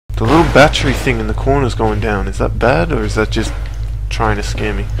The little battery thing in the corner's going down. Is that bad, or is that just trying to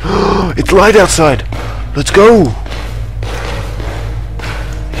scare me? It's light outside! Let's go!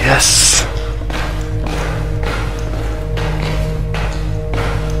 Yes!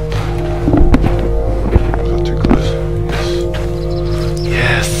 Not too close.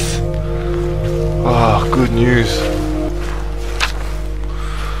 Yes! Oh, good news.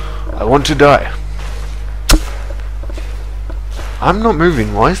 I want to die. I'm not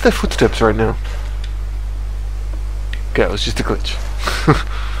moving. Why is there footsteps right now? Okay, it was just a glitch.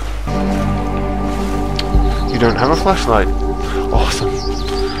 You don't have a flashlight. Awesome.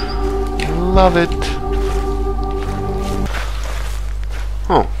 Love it.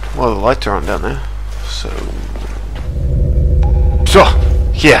 Oh, well, the lights are on down there. So,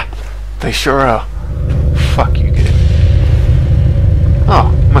 yeah, they sure are. Fuck you, game.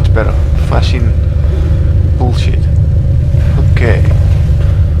 Oh, much better. Flashing bullshit. Okay.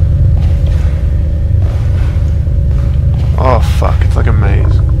 Oh fuck, it's like a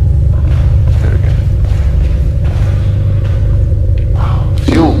maze. There we go. Oh,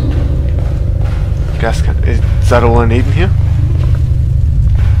 fuel. Gas can. Is that all I need in here?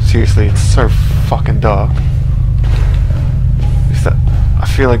 Seriously, it's so fucking dark. Is that? I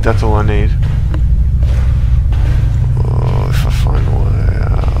feel like that's all I need. Oh, if I find a way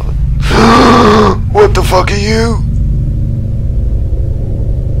out. What the fuck are you?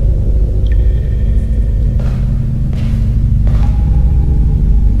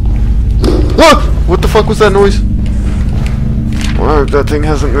 What the fuck was that noise? I hope that thing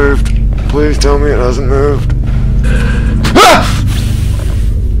hasn't moved. Please tell me it hasn't moved. Ah!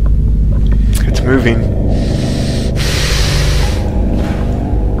 It's moving.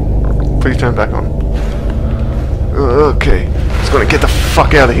 Please turn back on. Okay. Just gonna get the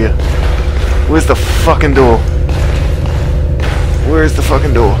fuck out of here. Where's the fucking door? Where's the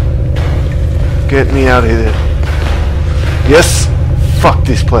fucking door? Get me out of here. Yes! Fuck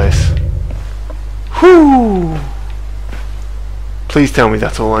this place. Whew! Please tell me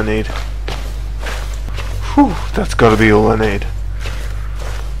that's all I need. Whew! That's gotta be all I need.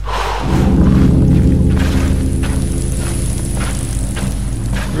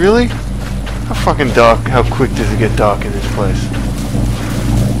 Really? How fucking dark, how quick does it get dark in this place?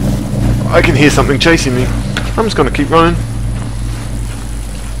 I can hear something chasing me. I'm just gonna keep running.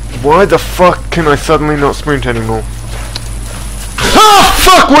 Why the fuck can I suddenly not sprint anymore? Ah!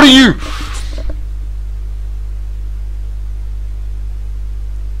 Fuck! What are you?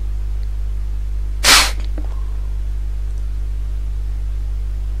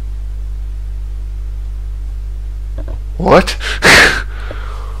 What?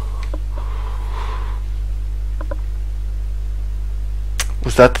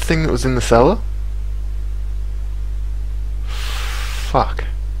 Was that the thing that was in the cellar? Fuck.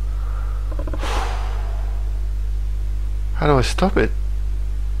 How do I stop it?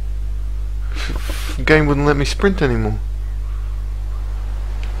 The game wouldn't let me sprint anymore.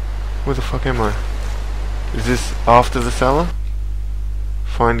 Where the fuck am I? Is this after the cellar?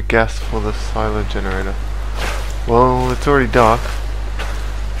 Find gas for the silo generator. Well, it's already dark.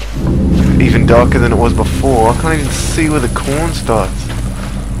 Even darker than it was before. I can't even see where the corn starts.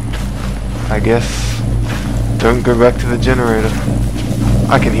 I guess don't go back to the generator.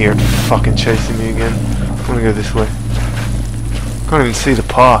 I can hear it fucking chasing me again. I'm gonna go this way. Can't even see the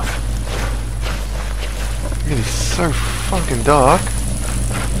path. It is so fucking dark.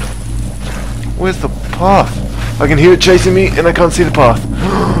 Where's the path? I can hear it chasing me and I can't see the path.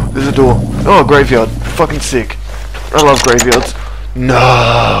 There's a door. Oh, graveyard. Fucking sick. I love graveyards.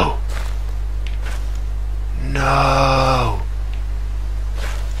 No! No!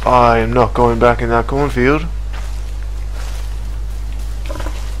 I am not going back in that cornfield.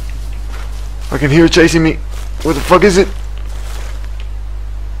 I can hear it chasing me. Where the fuck is it?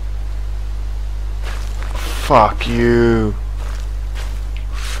 Fuck you.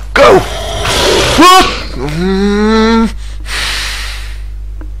 Go!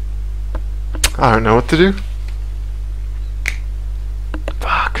 I don't know what to do.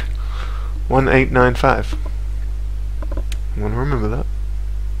 Fuck. 1895. I'm gonna remember that.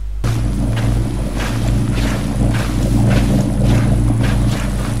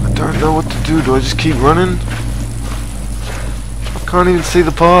 I don't know what to do. Do I just keep running? I can't even see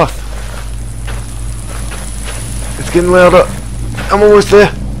the path. It's getting louder. I'm almost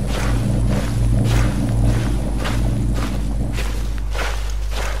there.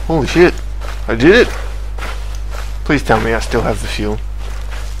 Holy shit. I did it. Please tell me I still have the fuel.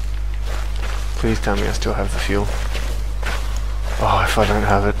 Please tell me I still have the fuel. Oh, if I don't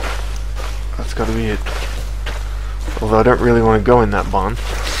have it, that's gotta be it. Although I don't really want to go in that barn.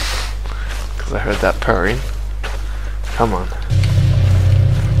 because I heard that purring. Come on.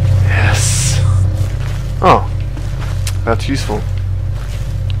 Yes. Oh, that's useful.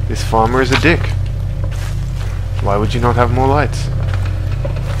 This farmer is a dick. Why would you not have more lights?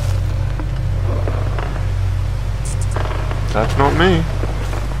 That's not me.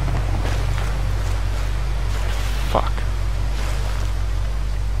 Fuck.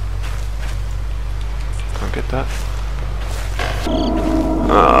 Can't get that.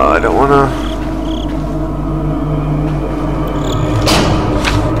 I don't wanna...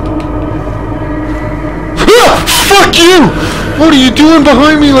 Fuck you! What are you doing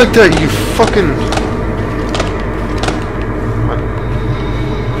behind me like that, you fucking... What?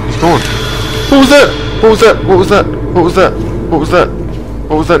 He's gone. What was that? What was that? What was that? What was that? What was that?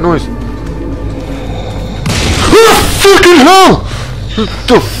 What was that noise? Ah, fucking hell!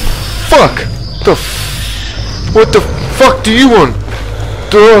 The fuck? What the fuck do you want?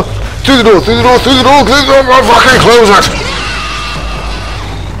 Through the door, through the door, through the door, through the door, fucking close it!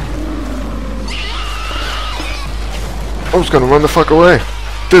 I was gonna run the fuck away.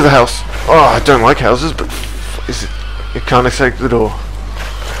 Through the house. Oh, I don't like houses, but is it? You can't escape the door.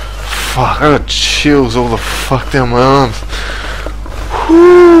 Fuck, I got chills all the fuck down my arms.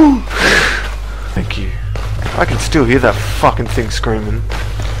 Whoo! Thank you. I can still hear that fucking thing screaming.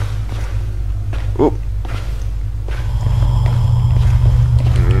 Oop.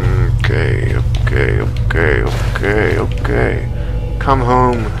 Okay. Come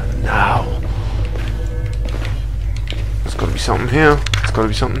home now. There's gotta be something here. There's gotta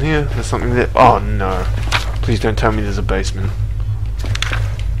be something here. There's something there. Oh no. Please don't tell me there's a basement.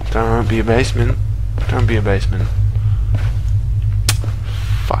 Don't be a basement. Don't be a basement.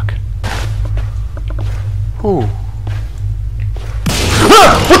 Fuck. Ooh.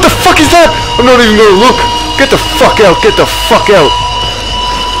 Ah! What the fuck is that? I'm not even gonna look. Get the fuck out. Get the fuck out.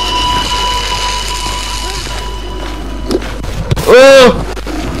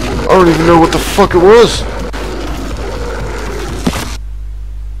 Oh! I don't even know what the fuck it was.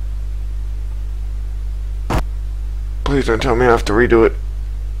 Please don't tell me I have to redo it.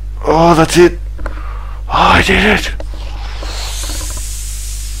 Oh, that's it. Oh, I did it.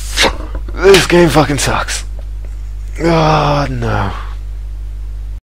 This game fucking sucks. Oh, no.